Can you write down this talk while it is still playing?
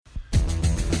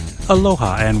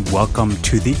Aloha and welcome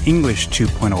to the English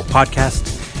 2.0 podcast,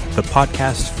 the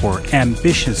podcast for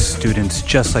ambitious students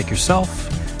just like yourself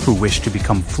who wish to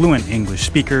become fluent English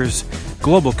speakers,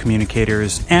 global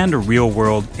communicators, and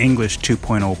real-world English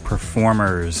 2.0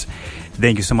 performers.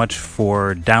 Thank you so much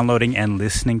for downloading and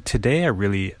listening today. I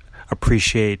really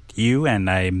appreciate you, and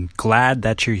I'm glad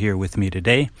that you're here with me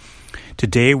today.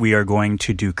 Today we are going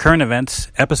to do current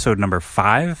events, episode number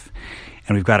 5,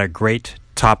 and we've got a great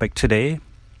topic today.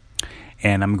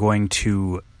 And I'm going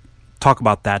to talk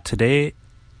about that today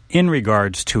in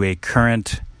regards to a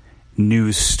current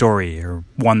news story, or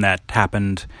one that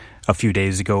happened a few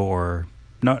days ago or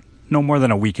no more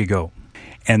than a week ago.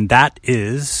 And that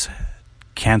is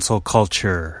cancel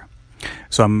culture.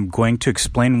 So I'm going to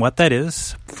explain what that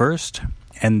is first,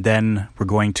 and then we're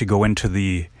going to go into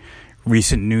the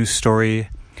recent news story,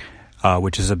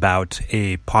 which is about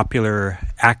a popular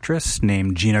actress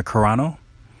named Gina Carano,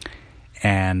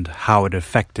 and how it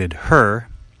affected her.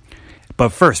 But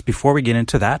first, before we get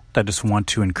into that, I just want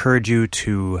to encourage you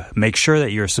to make sure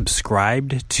that you're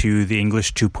subscribed to the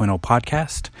English 2.0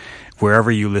 podcast,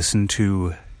 wherever you listen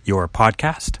to your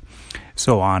podcast.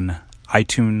 So on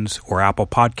iTunes or Apple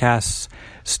Podcasts,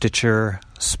 Stitcher,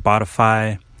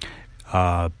 Spotify,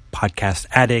 Podcast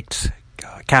Addict,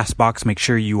 Castbox, make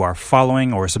sure you are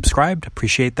following or subscribed.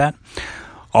 Appreciate that.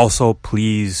 Also,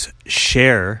 please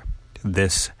share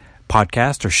this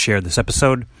podcast or share this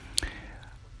episode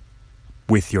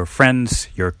with your friends,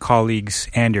 your colleagues,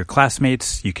 and your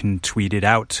classmates. You can tweet it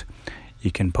out.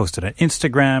 You can post it on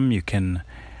Instagram. You can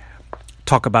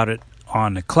talk about it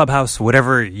on Clubhouse,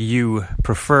 whatever you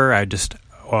prefer. I just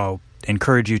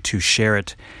encourage you to share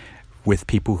it with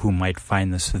people who might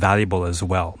find this valuable as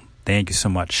well. Thank you so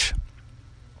much.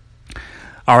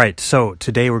 All right, so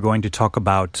today we're going to talk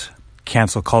about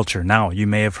cancel culture. Now, you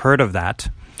may have heard of that.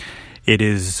 It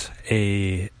is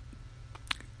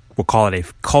we'll call it a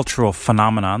cultural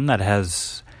phenomenon that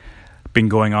has been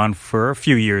going on for a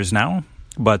few years now,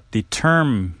 but the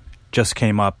term just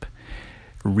came up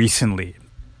recently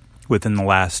within the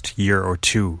last year or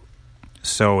two.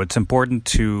 So it's important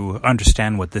to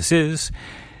understand what this is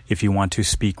if you want to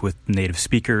speak with native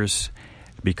speakers,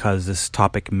 because this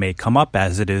topic may come up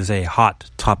as it is a hot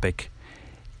topic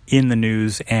in the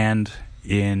news and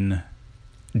in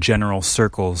general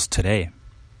circles today.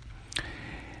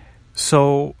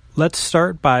 So let's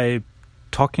start by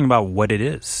talking about what it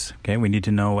is. Okay, we need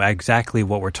to know exactly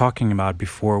what we're talking about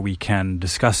before we can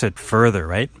discuss it further,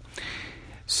 right?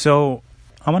 So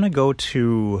I want to go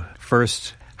to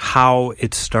first how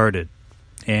it started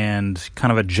and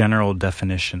kind of a general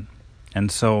definition.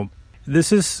 And so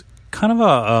this is kind of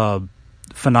a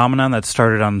phenomenon that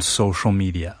started on social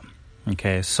media.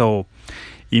 Okay, so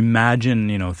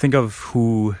imagine, think of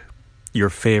who your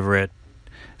favorite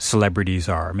celebrities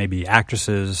are. Maybe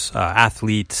actresses,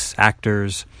 athletes,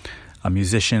 actors,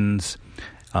 musicians,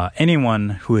 anyone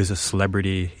who is a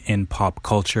celebrity in pop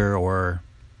culture, or,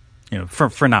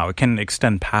 for now, it can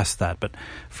extend past that. But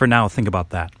for now, think about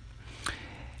that.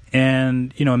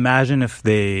 And, imagine if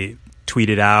they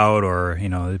tweeted out or,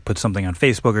 they put something on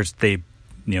Facebook, or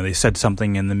they said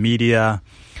something in the media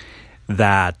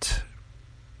that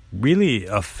really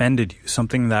offended you,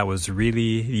 something that was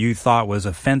really you thought was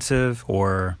offensive,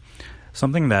 or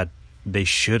something that they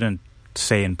shouldn't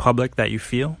say in public that you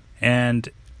feel, and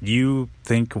you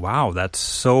think, wow, that's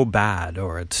so bad,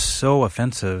 or it's so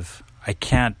offensive, I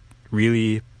can't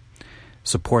really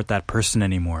support that person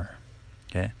anymore.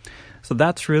 Okay, so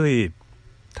that's really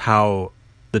how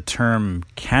the term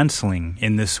canceling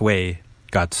in this way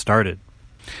got started.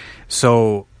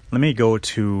 So let me go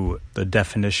to the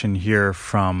definition here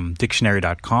from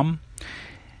dictionary.com,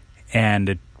 and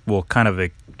it will kind of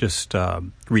just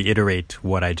reiterate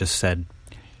what I just said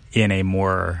in a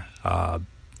more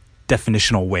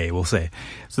definitional way, we'll say.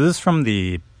 So this is from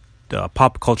the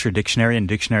Pop Culture Dictionary and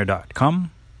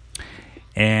dictionary.com,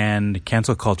 and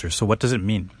cancel culture. So what does it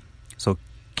mean? So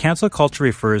cancel culture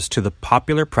refers to the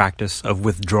popular practice of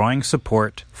withdrawing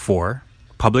support for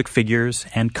public figures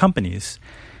and companies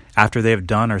after they have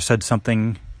done or said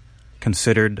something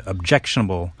considered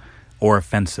objectionable or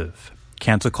offensive.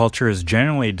 Cancel culture is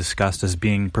generally discussed as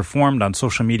being performed on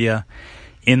social media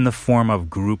in the form of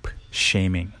group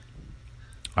shaming.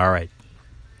 All right.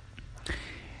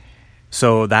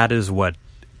 So that is what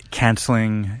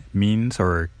canceling means,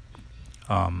 or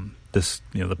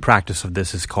the practice of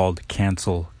this is called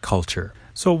cancel culture.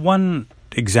 So one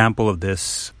example of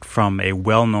this from a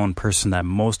well-known person that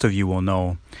most of you will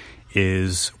know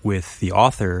is with the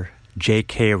author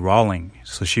J.K. Rowling.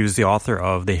 So she was the author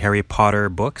of the Harry Potter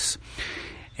books,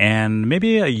 And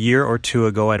maybe a year or two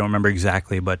ago, I don't remember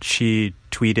exactly, but she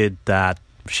tweeted that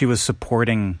she was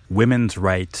supporting women's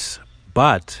rights,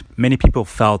 but many people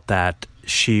felt that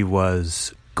she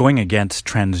was going against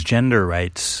transgender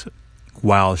rights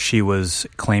while she was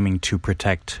claiming to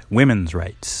protect women's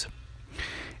rights.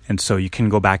 And so you can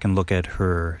go back and look at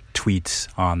her tweets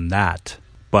on that.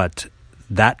 But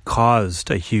that caused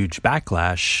a huge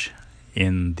backlash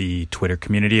in the Twitter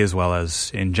community as well as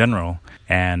in general.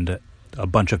 And a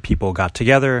bunch of people got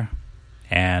together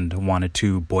and wanted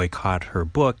to boycott her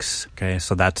books. Okay,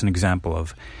 so that's an example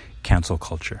of cancel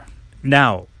culture.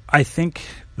 Now, I think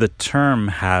the term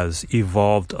has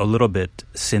evolved a little bit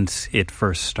since it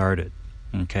first started.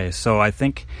 Okay, so I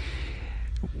think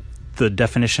the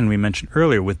definition we mentioned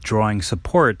earlier, withdrawing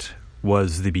support,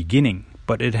 was the beginning,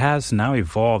 but it has now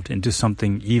evolved into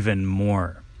something even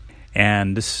more.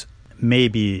 And this may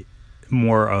be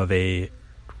more of a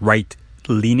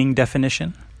right-leaning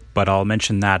definition, but I'll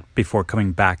mention that before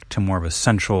coming back to more of a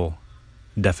central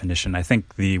definition. I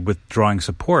think the withdrawing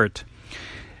support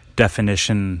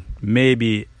definition,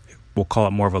 maybe we'll call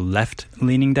it more of a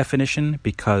left-leaning definition,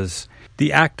 because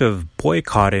the act of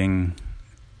boycotting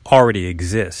already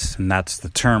exists, and that's the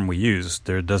term we use.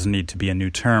 There doesn't need to be a new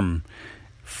term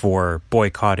for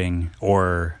boycotting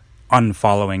or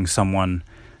unfollowing someone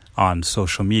on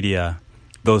social media.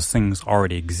 Those things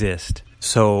already exist.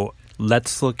 So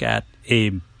let's look at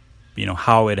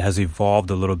how it has evolved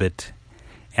a little bit,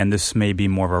 and this may be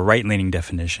more of a right-leaning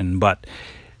definition, but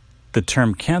the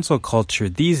term cancel culture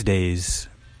these days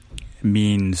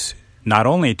means not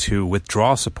only to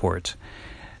withdraw support,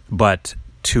 but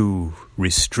to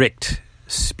restrict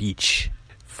speech.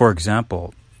 For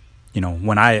example,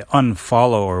 when I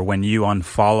unfollow or when you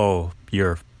unfollow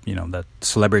that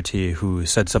celebrity who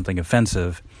said something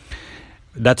offensive,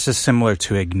 that's just similar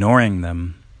to ignoring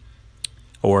them.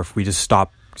 Or if we just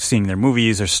stop seeing their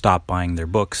movies or stop buying their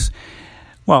books,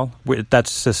 well,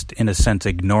 that's just, in a sense,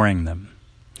 ignoring them.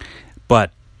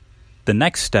 But the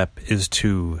next step is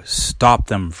to stop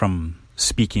them from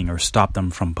speaking or stop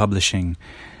them from publishing,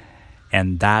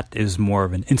 and that is more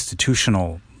of an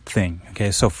institutional thing.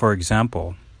 Okay, so for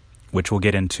example, which we'll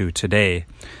get into today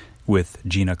with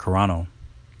Gina Carano,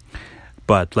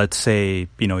 but let's say,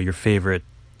 your favorite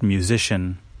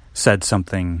musician said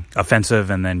something offensive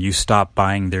and then you stop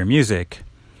buying their music.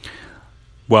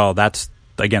 Well, that's,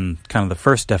 again, kind of the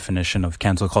first definition of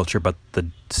cancel culture, but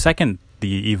the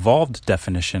evolved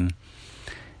definition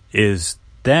is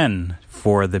then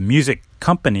for the music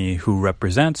company who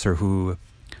represents or who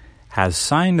has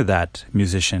signed that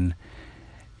musician,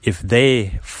 if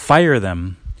they fire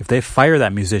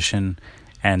that musician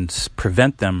and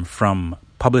prevent them from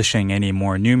publishing any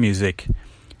more new music,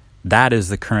 that is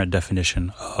the current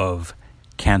definition of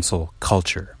cancel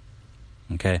culture.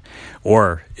 Okay?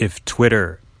 Or if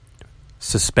Twitter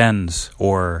suspends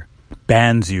or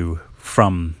bans you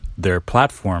from their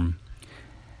platform,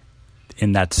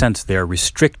 in that sense, they're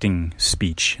restricting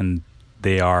speech and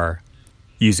they are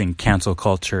using cancel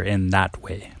culture in that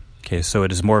way. Okay, so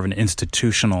it is more of an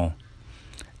institutional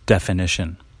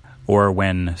definition. Or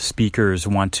when speakers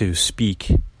want to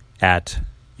speak at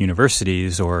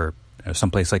universities or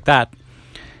someplace like that,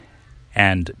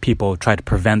 and people try to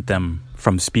prevent them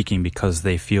from speaking because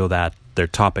they feel that their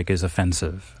topic is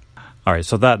offensive. All right,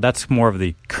 so that's more of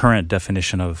the current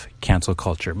definition of cancel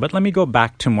culture. But let me go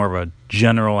back to more of a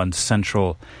general and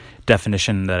central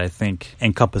definition that I think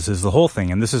encompasses the whole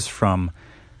thing. And this is from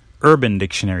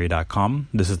UrbanDictionary.com.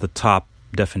 This is the top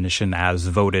definition as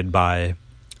voted by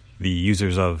the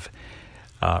users of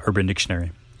Urban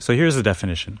Dictionary. So here's the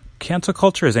definition. Cancel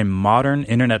culture is a modern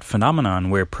internet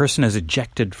phenomenon where a person is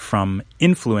ejected from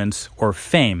influence or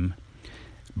fame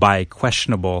by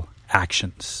questionable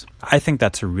actions. I think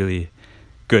that's a really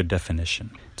good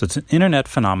definition. So it's an internet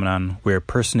phenomenon where a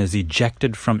person is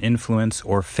ejected from influence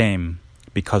or fame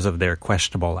because of their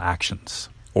questionable actions,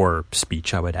 or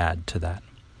speech, I would add to that.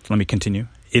 Let me continue.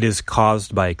 It is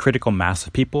caused by a critical mass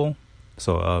of people,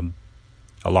 so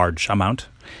a large amount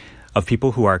of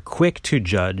people who are quick to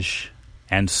judge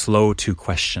and slow to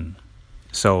question.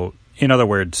 So, in other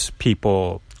words,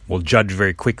 people will judge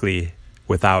very quickly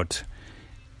without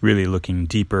really looking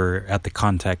deeper at the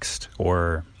context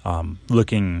or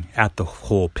looking at the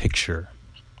whole picture.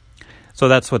 So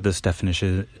that's what this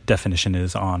definition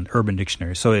is on Urban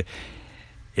Dictionary. So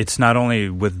it's not only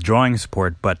withdrawing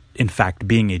support, but in fact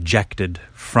being ejected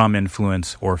from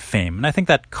influence or fame. And I think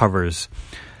that covers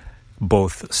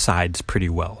both sides pretty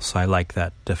well. So I like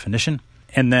that definition.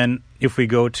 And then if we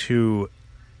go to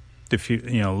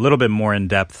a little bit more in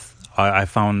depth, I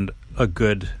found a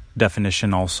good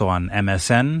definition also on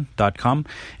MSN.com.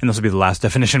 And this will be the last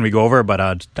definition we go over, but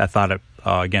I thought it,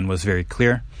 again, was very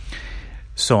clear.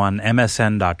 So on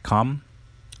MSN.com,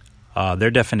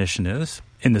 their definition is,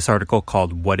 in this article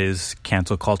called What is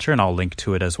Cancel Culture, and I'll link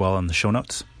to it as well in the show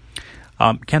notes.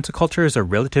 Cancel culture is a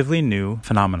relatively new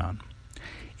phenomenon.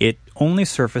 It only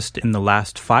surfaced in the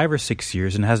last 5 or 6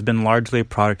 years and has been largely a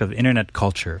product of internet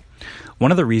culture. One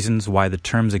of the reasons why the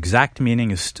term's exact meaning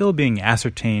is still being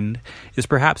ascertained is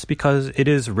perhaps because it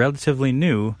is relatively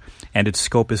new and its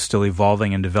scope is still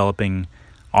evolving and developing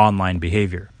online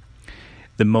behavior.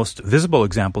 The most visible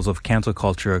examples of cancel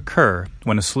culture occur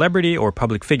when a celebrity or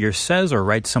public figure says or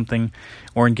writes something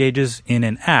or engages in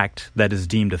an act that is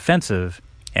deemed offensive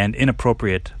and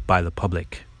inappropriate by the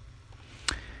public.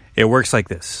 It works like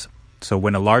this. So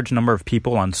when a large number of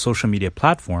people on social media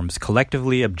platforms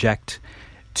collectively object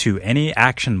to any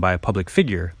action by a public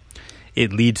figure,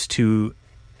 it leads to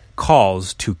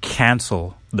calls to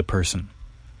cancel the person.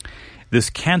 This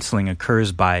canceling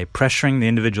occurs by pressuring the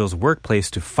individual's workplace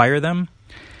to fire them,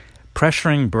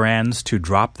 pressuring brands to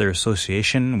drop their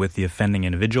association with the offending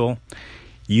individual,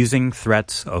 using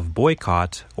threats of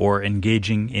boycott, or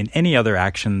engaging in any other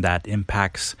action that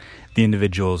impacts the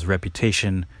individual's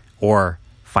reputation or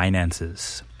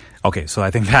finances. Okay, so I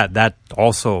think that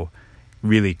also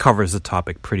really covers the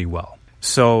topic pretty well.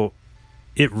 So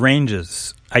it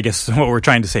ranges, I guess what we're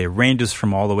trying to say, it ranges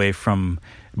from all the way from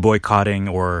boycotting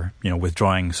or,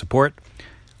 withdrawing support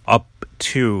up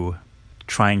to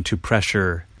trying to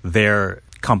pressure their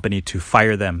company to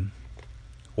fire them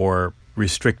or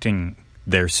restricting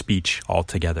their speech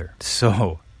altogether.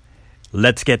 So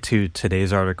let's get to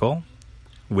today's article,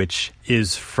 which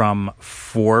is from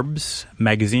Forbes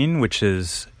magazine, which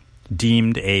is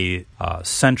deemed a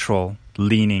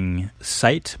central-leaning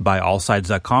site by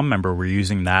allsides.com. Remember, we're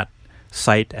using that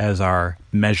site as our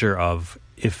measure of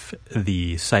if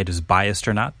the site is biased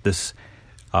or not. This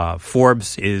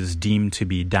Forbes is deemed to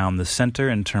be down the center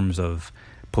in terms of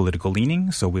political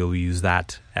leaning, so we'll use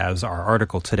that as our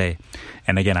article today.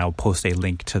 And again, I'll post a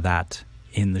link to that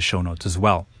in the show notes as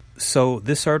well. So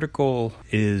this article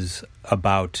is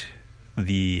about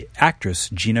the actress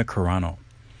Gina Carano,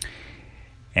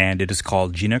 and it is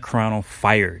called Gina Carano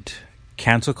Fired,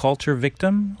 Cancel Culture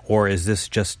Victim, or is this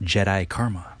just Jedi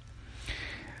Karma?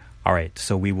 All right,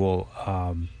 so we will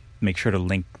make sure to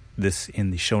link this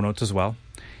in the show notes as well.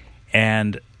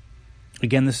 And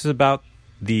again, this is about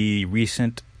the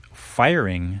recent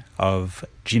firing of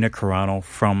Gina Carano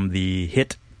from the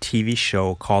hit TV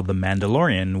show called The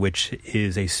Mandalorian, which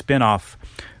is a spin-off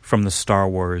from the Star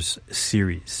Wars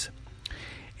series.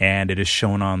 And it is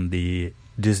shown on the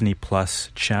Disney Plus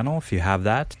channel, if you have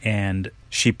that. And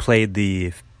she played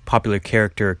the popular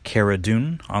character Cara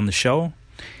Dune on the show.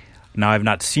 Now, I've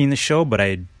not seen the show, but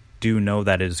I do know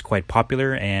that it is quite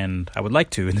popular, and I would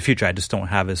like to in the future. I just don't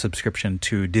have a subscription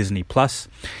to Disney Plus.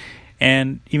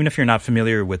 And even if you're not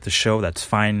familiar with the show, that's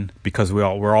fine, because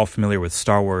we're all familiar with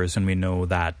Star Wars, and we know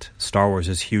that Star Wars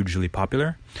is hugely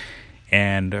popular.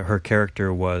 And her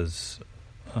character was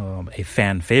a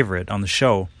fan favorite on the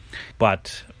show,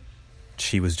 but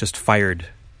she was just fired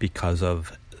because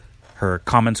of her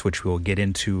comments, which we'll get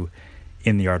into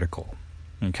in the article.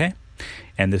 Okay?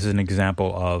 And this is an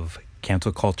example of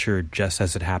cancel culture just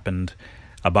as it happened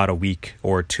about a week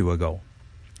or two ago.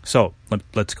 So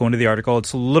let's go into the article.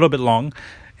 It's a little bit long,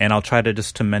 and I'll try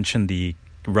to mention the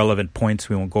relevant points.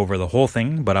 We won't go over the whole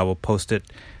thing, but I will post it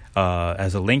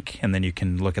as a link, and then you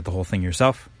can look at the whole thing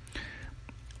yourself.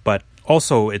 But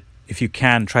also, if you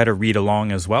can, try to read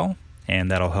along as well, and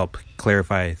that'll help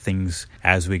clarify things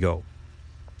as we go.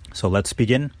 So let's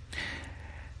begin.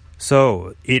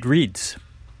 So it reads,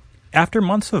 after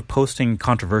months of posting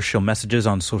controversial messages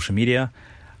on social media,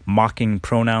 mocking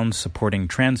pronouns supporting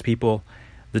trans people,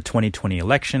 the 2020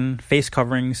 election, face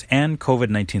coverings, and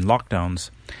COVID-19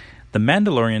 lockdowns, The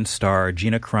Mandalorian star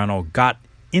Gina Carano got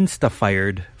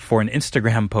insta-fired for an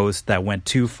Instagram post that went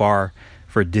too far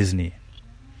for Disney.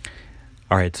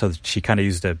 All right, so she kind of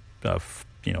used a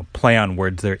play on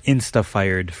words there,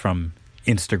 insta-fired from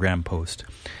Instagram post.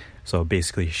 So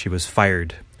basically, she was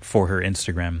fired for her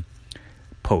Instagram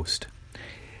post.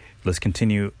 Let's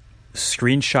continue.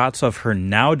 Screenshots of her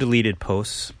now deleted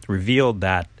posts revealed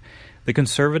that the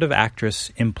conservative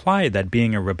actress implied that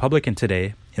being a Republican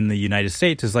today in the United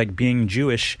States is like being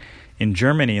Jewish in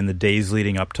Germany in the days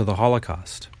leading up to the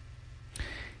Holocaust.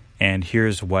 And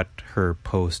here's what her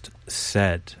post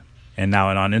said. And now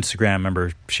on Instagram,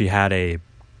 remember, she had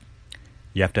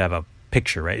you have to have a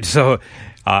picture, right? So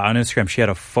on Instagram, she had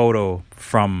a photo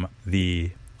from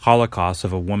the Holocaust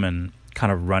of a woman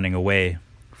kind of running away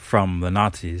from the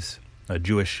Nazis, a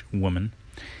Jewish woman.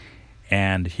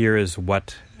 And here is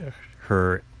what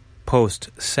her post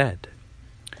said.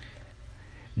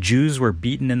 Jews were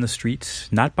beaten in the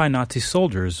streets, not by Nazi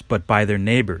soldiers, but by their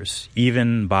neighbors,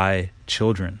 even by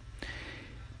children.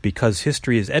 Because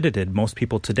history is edited, most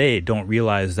people today don't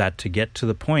realize that to get to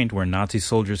the point where Nazi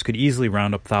soldiers could easily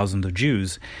round up thousands of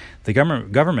Jews, the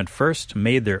government first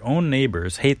made their own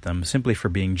neighbors hate them simply for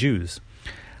being Jews.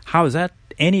 How is that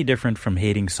any different from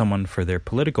hating someone for their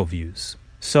political views?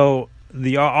 So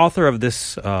the author of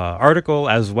this article,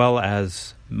 as well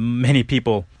as many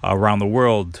people around the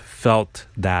world, felt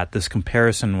that this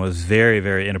comparison was very,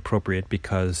 very inappropriate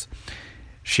because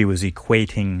she was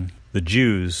equating the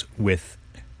Jews with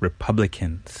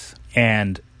Republicans.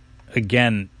 And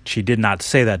again, she did not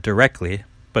say that directly,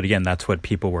 but again, that's what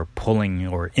people were pulling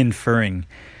or inferring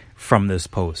from this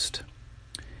post.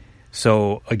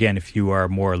 So again, if you are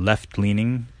more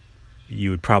left-leaning, you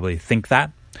would probably think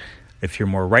that. If you're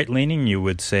more right-leaning, you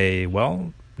would say,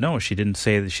 well, no, she didn't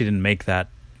say that, she didn't make that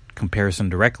comparison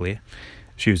directly.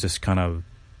 She was just kind of,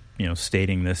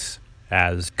 stating this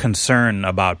as concern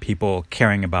about people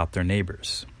caring about their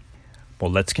neighbors.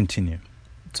 Well, let's continue.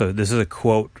 So this is a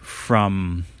quote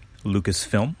from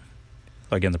Lucasfilm,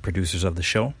 again, the producers of the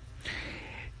show.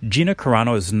 Gina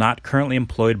Carano is not currently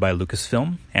employed by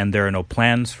Lucasfilm, and there are no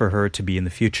plans for her to be in the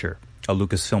future, a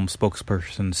Lucasfilm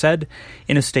spokesperson said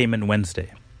in a statement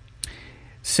Wednesday.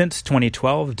 Since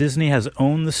 2012, Disney has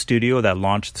owned the studio that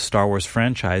launched the Star Wars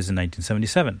franchise in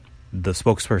 1977. The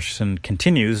spokesperson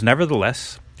continues,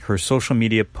 nevertheless, her social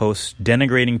media posts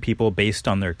denigrating people based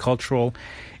on their cultural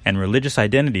and religious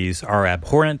identities are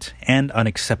abhorrent and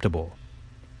unacceptable.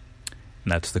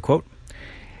 And that's the quote.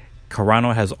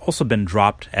 Carano has also been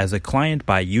dropped as a client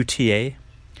by UTA,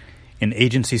 an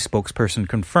agency spokesperson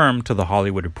confirmed to The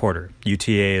Hollywood Reporter.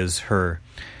 UTA is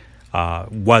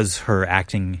was her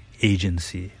acting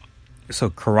agency. So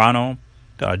Gina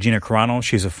Carano,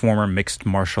 she's a former mixed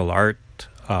martial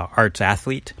arts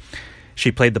athlete.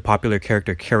 She played the popular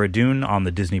character Cara Dune on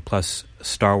the Disney Plus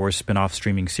Star Wars spin-off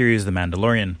streaming series The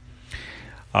Mandalorian.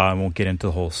 I won't get into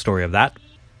the whole story of that.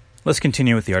 Let's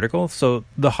continue with the article. So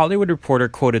The Hollywood Reporter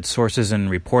quoted sources in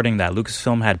reporting that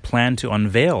Lucasfilm had planned to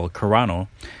unveil Carano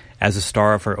as a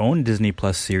star of her own Disney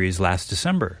Plus series last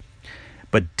December,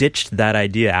 but ditched that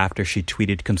idea after she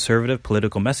tweeted conservative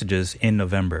political messages in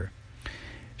November.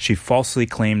 She falsely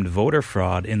claimed voter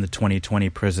fraud in the 2020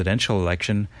 presidential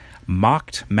election,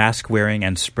 mocked mask-wearing,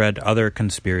 and spread other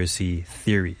conspiracy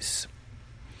theories.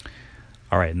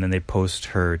 All right, and then they post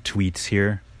her tweets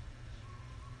here.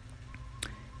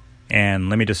 And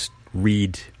let me just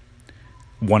read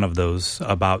one of those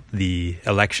about the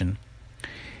election.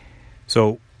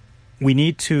 So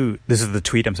this is the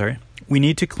tweet, we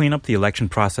need to clean up the election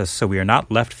process so we are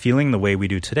not left feeling the way we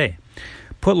do today.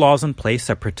 Put laws in place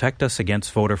that protect us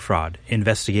against voter fraud,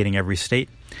 investigating every state,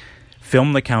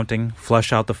 film the counting,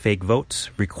 flush out the fake votes,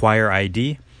 require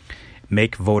ID,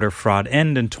 make voter fraud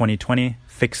end in 2020,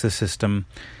 fix the system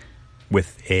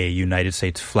with a United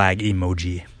States flag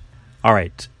emoji. All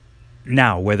right.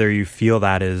 Now, whether you feel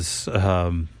that is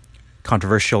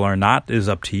controversial or not is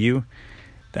up to you.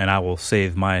 And I will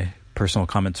save my personal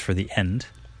comments for the end.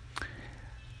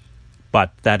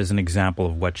 But that is an example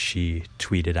of what she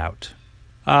tweeted out.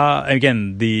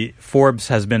 Again, the Forbes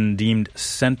has been deemed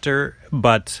center,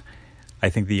 but I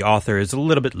think the author is a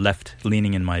little bit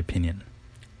left-leaning in my opinion.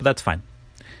 But that's fine,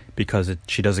 because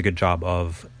she does a good job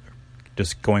of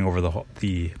just going over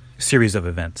the series of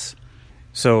events.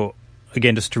 So,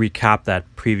 again, just to recap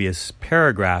that previous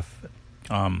paragraph,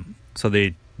 so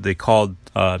they called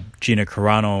Gina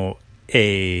Carano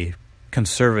a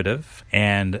conservative,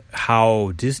 and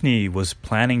how Disney was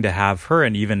planning to have her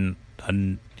in even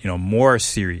more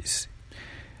series.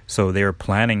 So they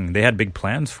had big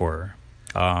plans for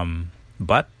her,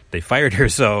 but they fired her.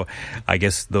 So I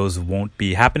guess those won't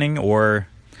be happening, or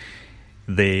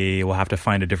they will have to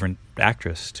find a different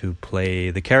actress to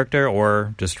play the character,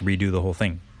 or just redo the whole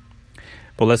thing.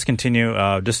 But let's continue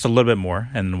just a little bit more,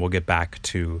 and we'll get back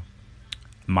to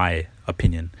my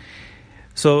opinion.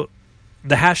 So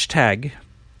the hashtag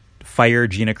Fire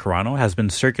Gina Carano has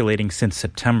been circulating since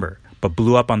September, but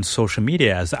blew up on social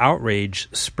media as outrage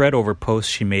spread over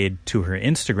posts she made to her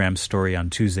Instagram story on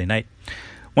Tuesday night,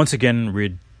 once again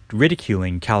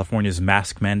ridiculing California's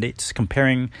mask mandates,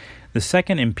 comparing the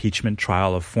second impeachment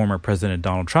trial of former President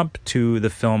Donald Trump to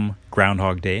the film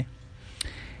Groundhog Day,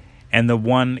 and the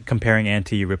one comparing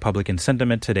anti-Republican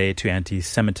sentiment today to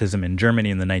anti-Semitism in Germany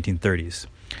in the 1930s.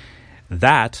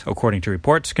 That, according to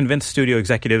reports, convinced studio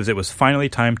executives it was finally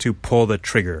time to pull the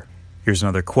trigger. Here's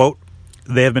another quote.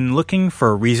 They have been looking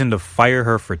for a reason to fire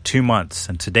her for 2 months,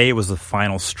 and today was the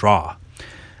final straw.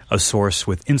 a source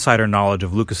with insider knowledge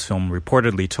of Lucasfilm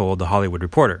reportedly told The Hollywood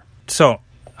Reporter. So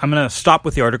I'm going to stop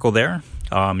with the article there.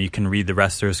 You can read the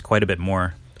rest. There's quite a bit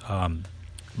more,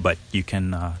 but you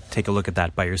can take a look at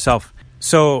that by yourself.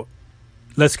 So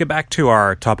let's get back to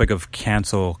our topic of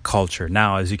cancel culture.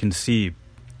 Now, as you can see,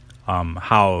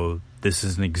 how this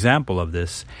is an example of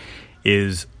this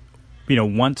is,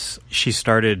 once she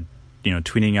started,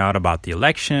 tweeting out about the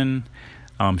election,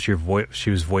 she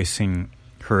was voicing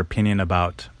her opinion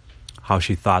about how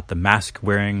she thought the mask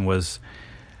wearing was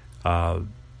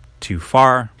too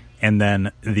far. And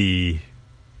then the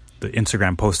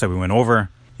Instagram post that we went over,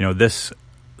 this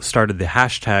started the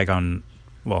hashtag on,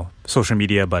 social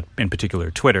media, but in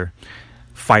particular Twitter,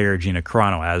 Fire Gina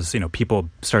Carano, as, people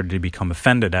started to become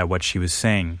offended at what she was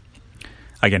saying.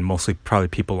 Again, mostly probably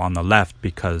people on the left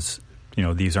because,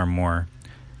 these are more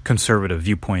conservative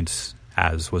viewpoints,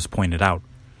 as was pointed out.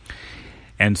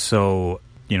 And so,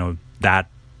 that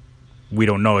we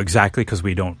don't know exactly because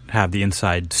we don't have the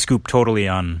inside scoop totally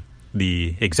on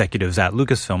the executives at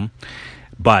Lucasfilm.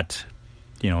 But,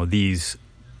 these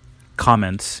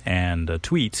comments and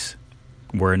tweets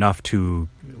were enough to,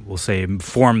 we'll say,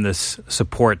 form this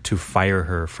support to fire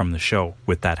her from the show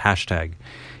with that hashtag.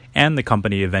 And the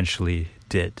company eventually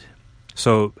did.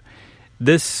 So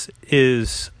this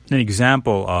is an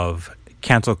example of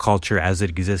cancel culture as it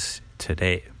exists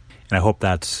today. And I hope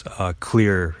that's a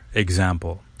clear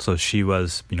example. So she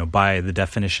was, by the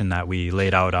definition that we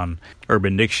laid out on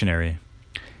Urban Dictionary,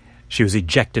 she was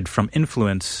ejected from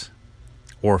influence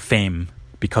or fame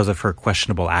because of her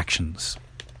questionable actions.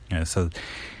 So,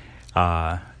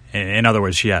 in other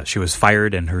words, she was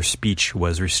fired and her speech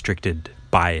was restricted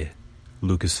by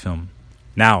Lucasfilm.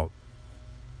 Now,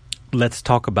 let's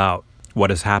talk about what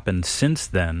has happened since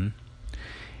then.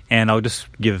 And I'll just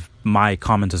give my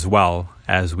comments as well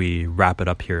as we wrap it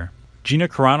up here. Gina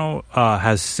Carano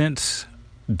has since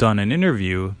done an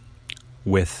interview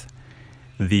with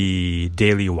the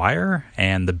Daily Wire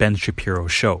and the Ben Shapiro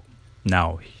Show.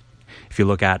 Now, if you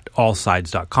look at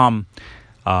allsides.com,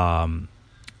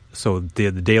 so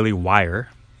the Daily Wire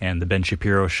and the Ben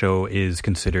Shapiro Show is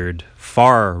considered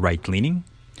far right-leaning.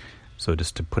 So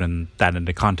just to put that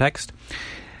into context.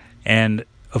 And,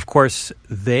 of course,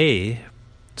 they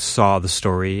saw the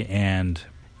story and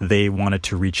they wanted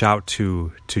to reach out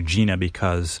to Gina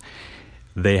because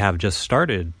they have just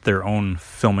started their own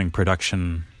filming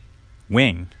production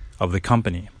wing of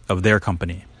their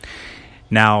company.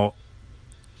 Now,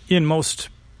 in most,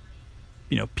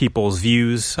 people's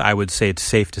views, I would say it's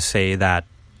safe to say that,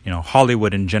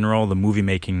 Hollywood in general, the movie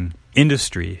making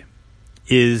industry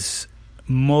is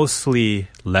mostly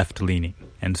left-leaning.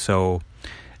 And so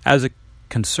as a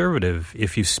conservative,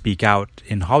 if you speak out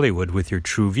in Hollywood with your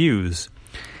true views,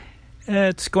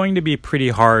 it's going to be pretty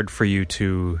hard for you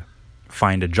to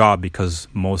find a job because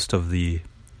most of the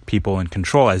people in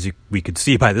control, as we could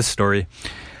see by this story,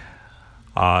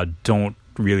 don't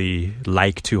really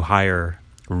like to hire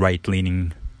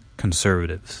right-leaning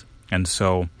conservatives. And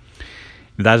so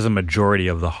that is a majority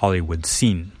of the Hollywood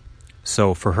scene.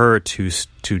 So for her to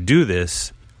do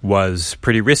this was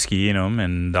pretty risky,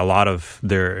 and a lot of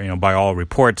by all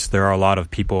reports, there are a lot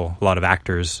of people, a lot of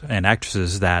actors and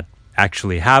actresses that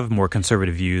actually have more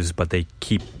conservative views, but they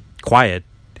keep quiet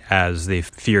as they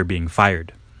fear being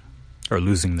fired or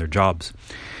losing their jobs.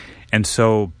 And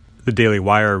so the Daily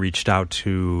Wire reached out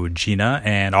to Gina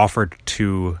and offered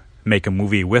to make a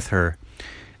movie with her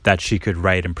that she could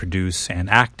write and produce and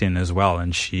act in as well.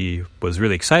 And she was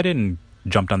really excited and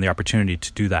jumped on the opportunity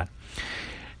to do that.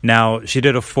 Now, she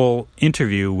did a full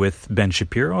interview with Ben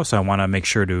Shapiro, so I want to make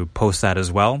sure to post that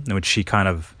as well, in which she kind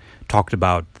of talked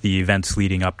about the events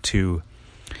leading up to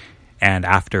and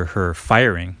after her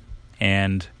firing.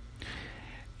 And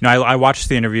I watched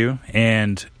the interview,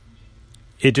 and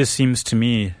it just seems to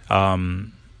me,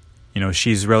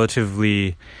 she's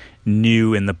relatively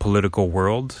new in the political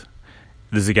world.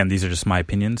 These are just my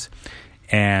opinions,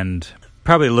 and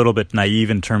probably a little bit naive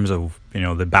in terms of,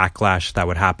 the backlash that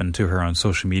would happen to her on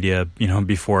social media,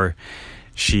 before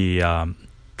she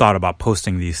thought about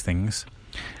posting these things.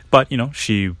 But,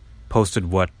 she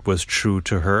posted what was true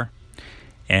to her,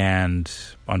 and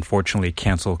unfortunately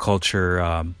cancel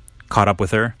culture caught up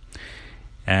with her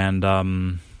and,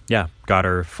 got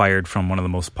her fired from one of the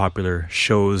most popular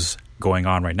shows going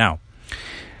on right now.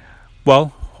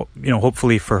 Well,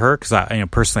 hopefully for her, because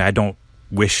personally, I don't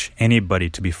wish anybody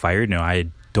to be fired. I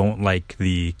don't like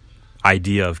the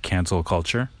idea of cancel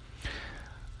culture.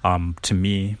 To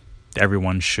me,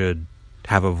 everyone should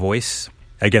have a voice.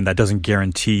 Again, that doesn't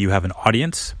guarantee you have an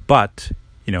audience, but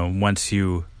once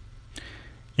you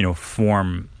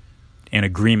form an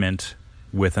agreement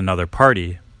with another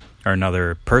party, or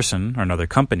another person or another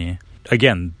company,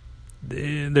 again,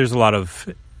 there's a lot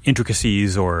of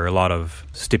intricacies or a lot of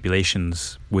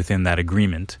stipulations within that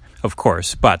agreement, of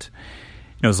course. But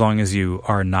as long as you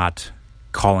are not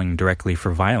calling directly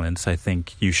for violence, I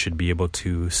think you should be able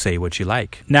to say what you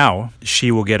like. Now,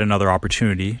 she will get another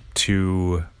opportunity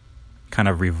to kind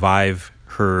of revive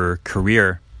her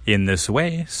career in this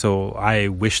way. So I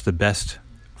wish the best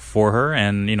for her.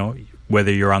 And,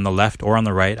 whether you're on the left or on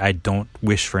the right, I don't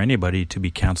wish for anybody to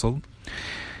be canceled.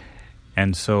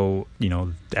 And so,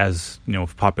 as,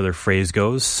 popular phrase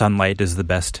goes, sunlight is the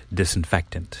best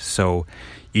disinfectant. So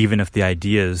even if the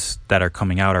ideas that are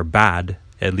coming out are bad,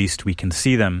 at least we can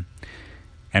see them,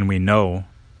 and we know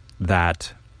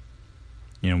that,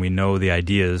 we know the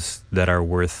ideas that are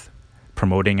worth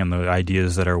promoting and the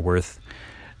ideas that are worth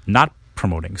not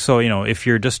promoting. So, if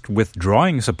you're just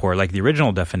withdrawing support, like the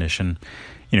original definition,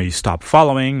 you stop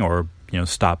following or,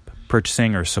 stop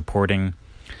purchasing or supporting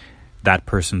that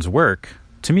person's work,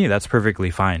 to me, that's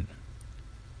perfectly fine,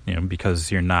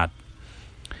 because you're not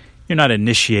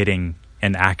initiating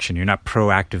an action. You're not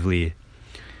proactively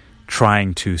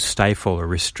trying to stifle or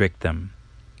restrict them,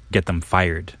 get them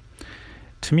fired.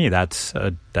 To me, that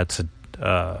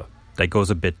goes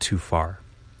a bit too far.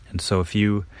 And so if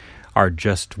you are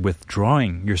just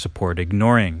withdrawing your support,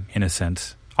 ignoring, in a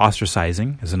sense,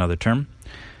 ostracizing is another term,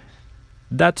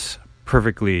 that's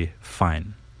perfectly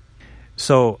fine.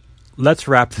 So let's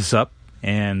wrap this up.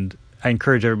 And I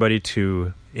encourage everybody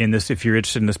to, if you're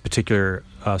interested in this particular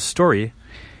story,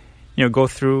 go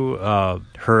through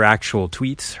her actual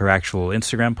tweets, her actual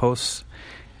Instagram posts,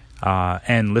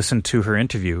 and listen to her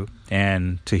interview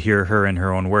and to hear her in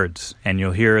her own words. And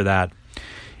you'll hear that,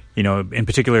 in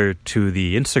particular to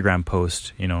the Instagram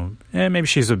post, maybe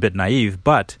she's a bit naive,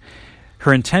 but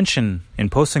her intention in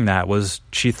posting that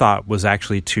she thought was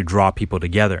actually to draw people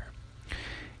together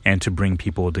and to bring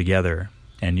people together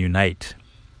and unite,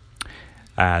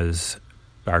 as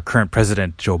our current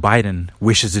president, Joe Biden,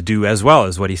 wishes to do as well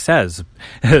as what he says.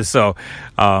 So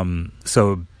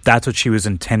that's what she was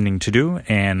intending to do,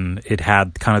 and it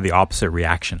had kind of the opposite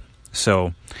reaction.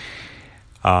 So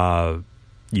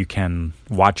you can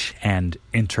watch and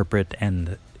interpret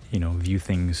and, view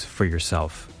things for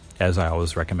yourself, as I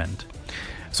always recommend.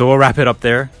 So we'll wrap it up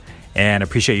there, and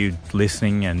appreciate you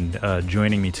listening and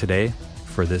joining me today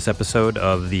for this episode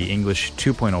of the English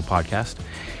 2.0 podcast.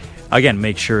 Again,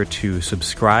 make sure to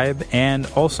subscribe, and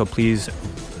also please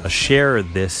share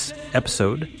this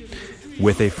episode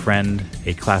with a friend,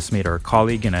 a classmate, or a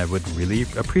colleague, and I would really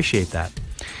appreciate that.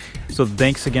 So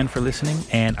thanks again for listening,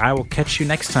 and I will catch you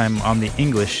next time on the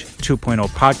English 2.0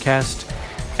 podcast.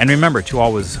 And remember to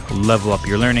always level up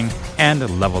your learning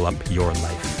and level up your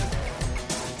life.